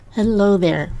Hello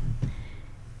there.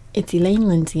 It's Elaine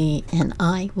Lindsay, and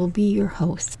I will be your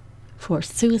host for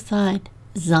Suicide,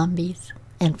 Zombies,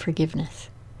 and Forgiveness.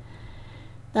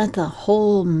 That's a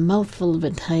whole mouthful of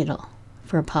a title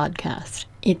for a podcast.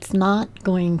 It's not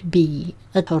going to be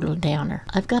a total downer.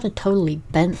 I've got a totally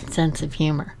bent sense of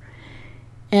humor.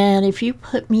 And if you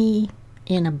put me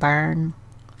in a barn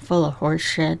full of horse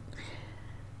shit,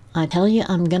 I tell you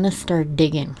I'm going to start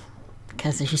digging,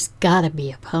 because there's got to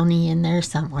be a pony in there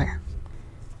somewhere.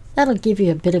 That'll give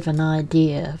you a bit of an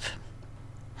idea of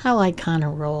how I kind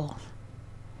of roll.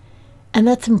 And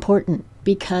that's important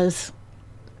because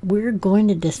we're going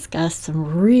to discuss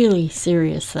some really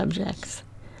serious subjects.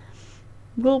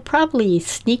 We'll probably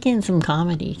sneak in some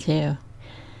comedy too.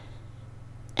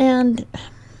 And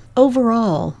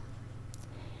overall,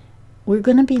 we're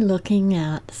going to be looking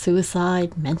at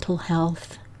suicide, mental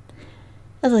health,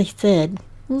 as I said,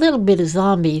 a little bit of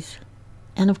zombies,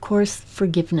 and of course,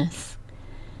 forgiveness.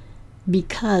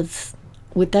 Because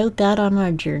without that on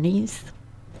our journeys,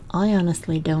 I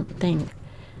honestly don't think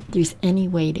there's any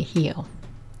way to heal.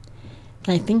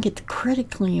 And I think it's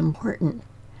critically important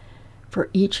for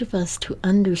each of us to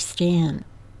understand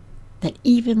that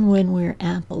even when we're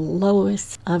at the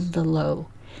lowest of the low,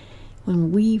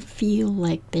 when we feel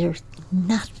like there's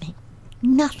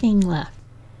nothing left,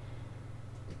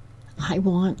 I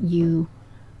want you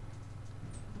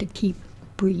to keep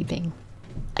breathing.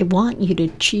 I want you to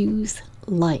choose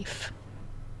life,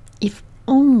 if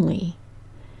only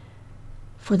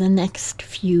for the next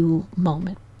few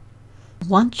moments. I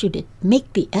want you to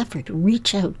make the effort to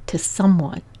reach out to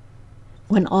someone.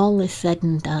 When all is said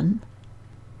and done,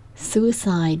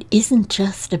 suicide isn't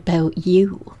just about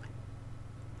you.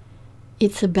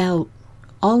 It's about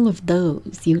all of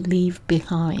those you leave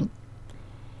behind.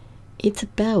 It's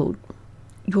about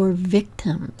your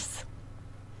victims.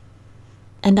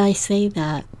 And I say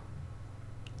that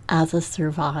as a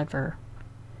survivor.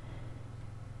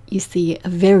 You see, a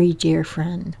very dear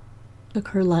friend took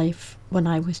her life when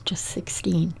I was just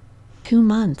 16, 2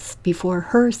 months before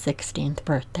her 16th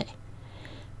birthday.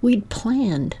 We'd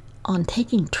planned on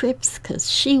taking trips because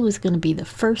she was going to be the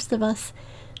first of us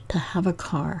to have a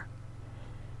car.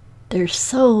 There's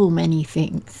so many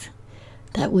things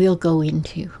that we'll go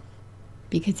into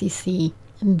because, you see,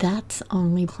 that's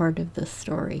only part of the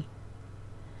story.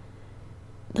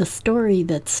 The story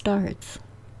that starts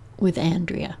with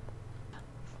Andrea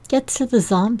gets to the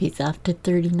zombies after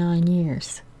 39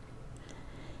 years.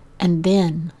 And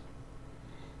then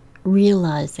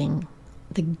realizing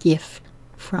the gift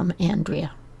from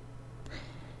Andrea.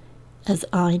 As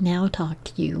I now talk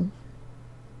to you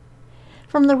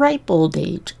from the ripe old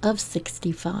age of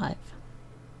 65.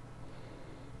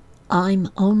 I'm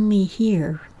only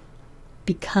here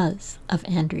because of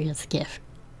Andrea's gift.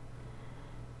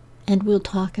 And we'll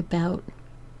talk about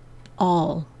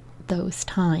all those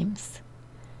times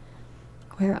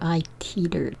where I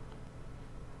teetered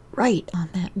right on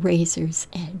that razor's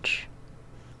edge.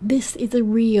 This is a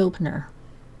reopener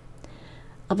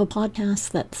of a podcast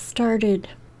that started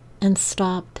and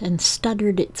stopped and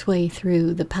stuttered its way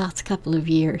through the past couple of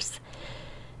years.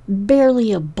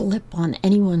 Barely a blip on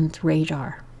anyone's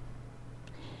radar.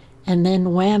 And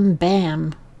then wham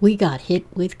bam, we got hit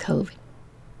with COVID.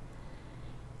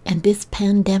 And this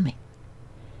pandemic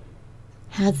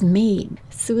has made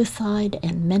suicide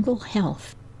and mental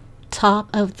health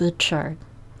top of the chart.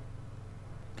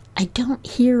 I don't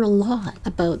hear a lot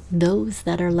about those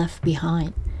that are left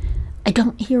behind. I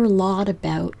don't hear a lot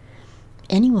about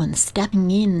anyone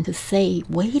stepping in to say,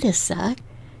 wait a sec,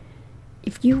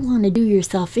 if you want to do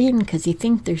yourself in because you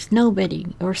think there's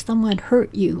nobody or someone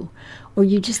hurt you or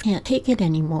you just can't take it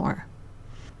anymore,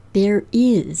 there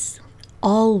is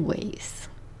always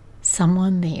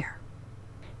someone there.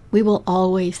 We will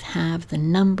always have the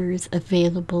numbers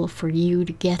available for you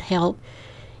to get help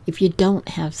if you don't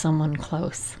have someone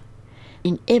close.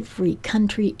 In every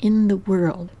country in the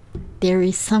world, there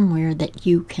is somewhere that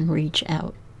you can reach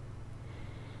out.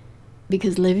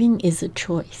 Because living is a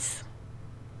choice.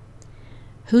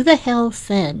 Who the hell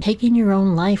said taking your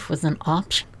own life was an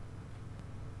option?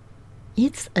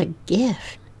 It's a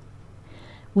gift.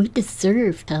 We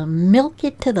deserve to milk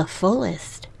it to the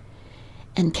fullest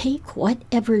and take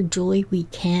whatever joy we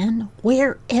can,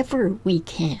 wherever we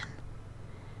can.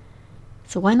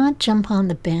 So why not jump on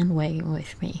the bandwagon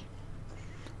with me?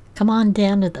 Come on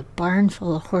down to the barn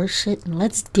full of horseshit and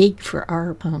let's dig for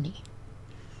our pony.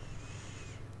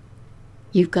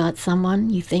 You've got someone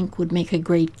you think would make a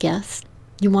great guest.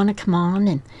 You want to come on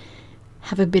and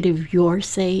have a bit of your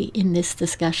say in this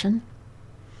discussion?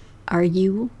 Are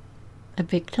you a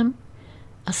victim?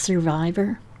 A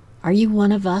survivor? Are you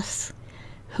one of us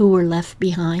who were left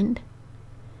behind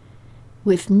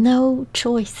with no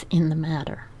choice in the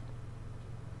matter.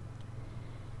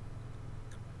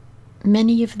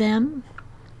 Many of them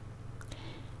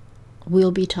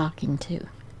we'll be talking to.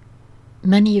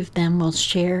 Many of them will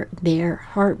share their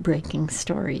heartbreaking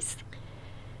stories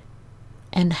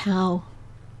and how,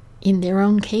 in their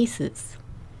own cases,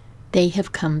 they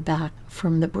have come back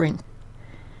from the brink.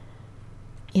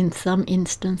 In some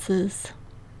instances,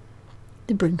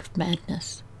 the brink of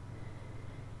madness.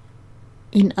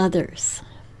 In others,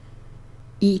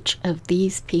 each of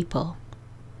these people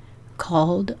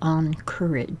called on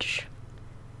courage,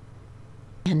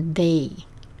 and they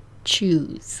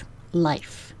choose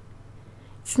life.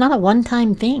 It's not a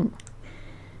one-time thing.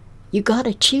 You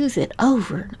gotta choose it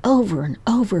over and over and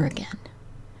over again.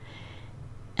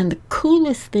 And the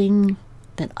coolest thing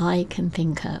that I can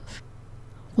think of,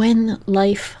 when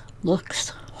life looks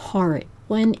horrid,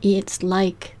 when it's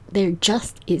like there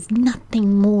just is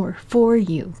nothing more for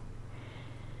you,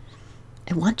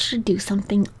 I want you to do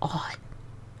something odd.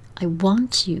 I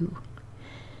want you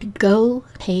to go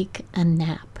take a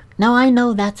nap. Now I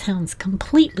know that sounds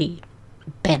completely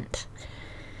bent,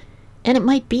 and it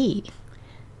might be.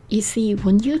 You see,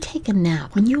 when you take a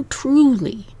nap, when you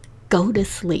truly go to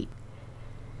sleep,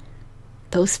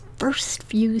 those first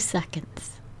few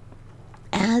seconds,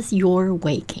 as you're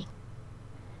waking,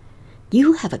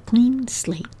 you have a clean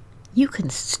slate. You can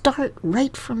start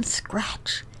right from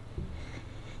scratch.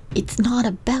 It's not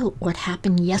about what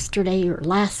happened yesterday or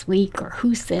last week or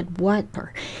who said what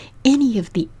or any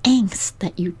of the angst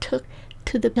that you took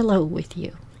to the pillow with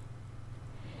you.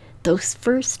 Those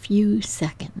first few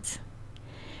seconds,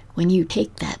 when you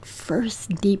take that first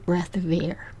deep breath of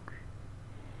air,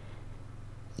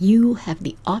 you have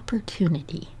the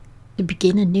opportunity to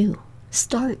begin anew,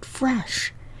 start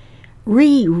fresh,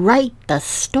 rewrite the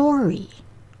story.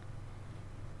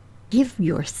 Give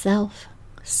yourself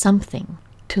something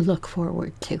to look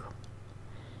forward to.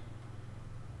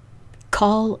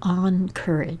 Call on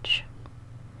courage.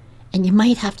 And you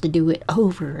might have to do it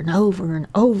over and over and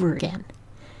over again.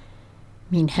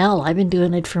 I mean, hell, I've been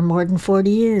doing it for more than 40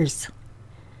 years.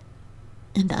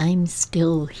 And I'm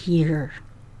still here.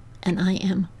 And I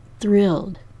am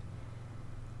thrilled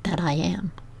that I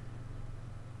am.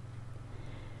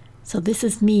 So this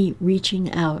is me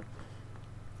reaching out,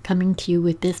 coming to you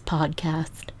with this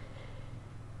podcast,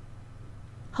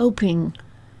 hoping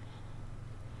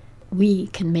we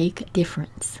can make a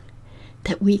difference,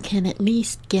 that we can at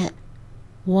least get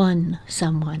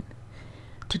someone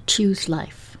to choose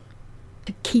life,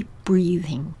 to keep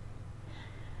breathing,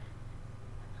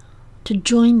 to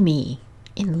join me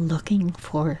in looking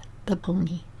for the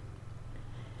pony.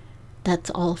 That's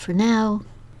all for now.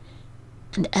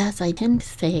 And as I tend to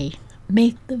say,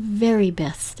 make the very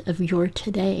best of your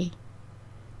today,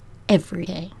 every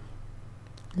day.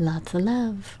 Lots of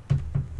love.